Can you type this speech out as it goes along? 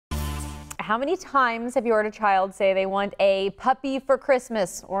How many times have you heard a child say they want a puppy for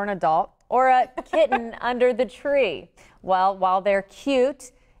Christmas, or an adult, or a kitten under the tree? Well, while they're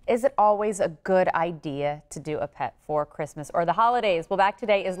cute, is it always a good idea to do a pet for Christmas or the holidays? Well, back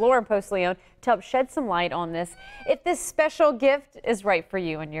today is Lauren Postleone to help shed some light on this. If this special gift is right for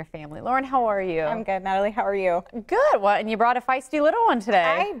you and your family. Lauren, how are you? I'm good, Natalie. How are you? Good. Well, and you brought a feisty little one today.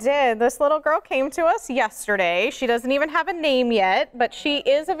 I did. This little girl came to us yesterday. She doesn't even have a name yet, but she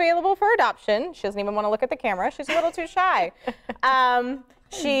is available for adoption. She doesn't even want to look at the camera. She's a little too shy.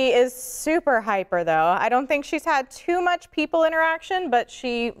 She is super hyper, though. I don't think she's had too much people interaction, but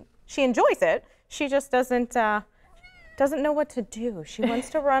she enjoys it. She just doesn't know what to do. She wants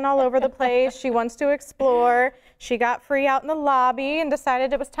to run all over the place. She wants to explore. She got free out in the lobby and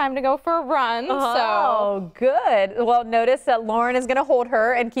decided it was time to go for a run. Oh, good. Well, notice that Lauren is going to hold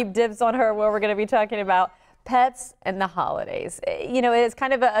her and keep dibs on her where we're going to be talking about pets and the holidays. You know, it's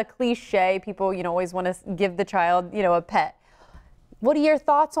kind of a cliche. People, always want to give the child, a pet. What are your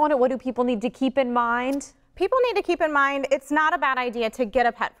thoughts on it? What do people need to keep in mind? People need to keep in mind it's not a bad idea to get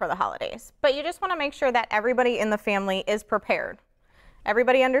a pet for the holidays, but you just want to make sure that everybody in the family is prepared.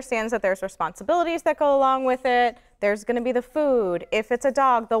 Everybody understands that there's responsibilities that go along with it. There's going to be the food. If it's a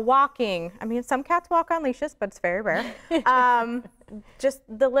dog, the walking. I mean, some cats walk on leashes, but it's very rare. Just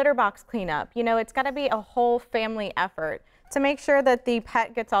the litter box cleanup. It's got to be a whole family effort to make sure that the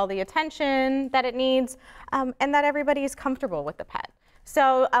pet gets all the attention that it needs, and that everybody is comfortable with the pet.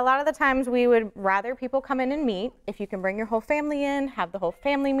 So a lot of the times we would rather people come in and meet. If you can bring your whole family in, have the whole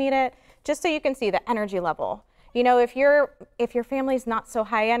family meet it, just so you can see the energy level. If your family's not so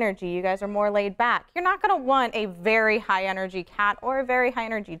high energy, you guys are more laid back, you're not going to want a very high energy cat or a very high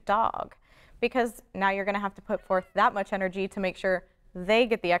energy dog, because now you're going to have to put forth that much energy to make sure they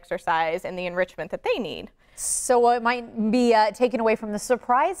get the exercise and the enrichment that they need. So it might be taken away from the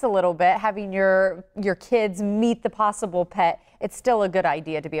surprise a little bit, having your kids meet the possible pet. It's still a good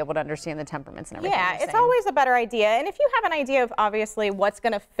idea to be able to understand the temperaments and everything. Yeah, it's always a better idea. And if you have an idea of obviously what's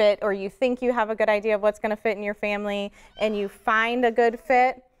going to fit, or you think you have a good idea of what's going to fit in your family, and you find a good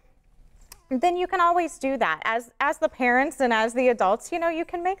fit, then you can always do that. As the parents and as the adults, you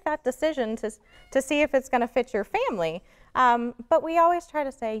can make that decision to see if it's going to fit your family. But we always try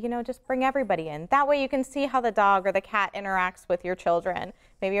to say, just bring everybody in. That way you can see how the dog or the cat interacts with your children.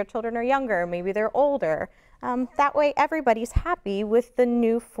 Maybe your children are younger, maybe they're older. That way everybody's happy with the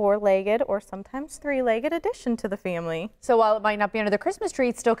new 4-legged or sometimes 3-legged addition to the family. So while it might not be under the Christmas tree,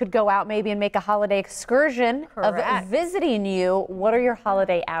 it still could go out maybe and make a holiday excursion. Correct. Of visiting you. What are your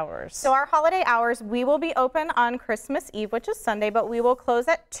holiday hours? So our holiday hours, we will be open on Christmas Eve, which is Sunday, but we will close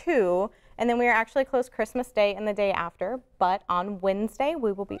at 2. And then we are actually closed Christmas Day and the day after. But on Wednesday,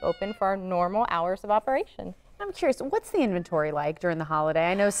 we will be open for our normal hours of operation. I'm curious, what's the inventory like during the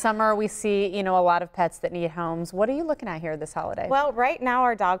holiday? I know summer we see, a lot of pets that need homes. What are you looking at here this holiday? Well, right now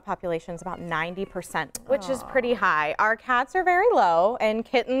our dog population is about 90%, which is pretty high. Our cats are very low, and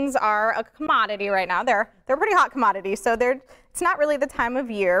kittens are a commodity right now. They're pretty hot commodities, so it's not really the time of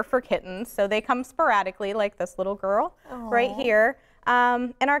year for kittens. So they come sporadically, like this little girl right here.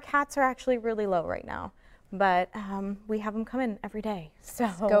 And our cats are actually really low right now. But we have them come in every day. So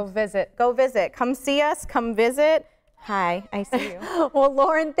go visit. Go visit. Come see us. Come visit. Hi, I see you. Well,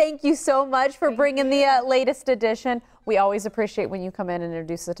 Lauren, thank you so much for bringing the latest edition. We always appreciate when you come in and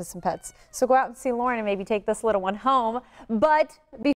introduce us to some pets. So go out and see Lauren and maybe take this little one home. But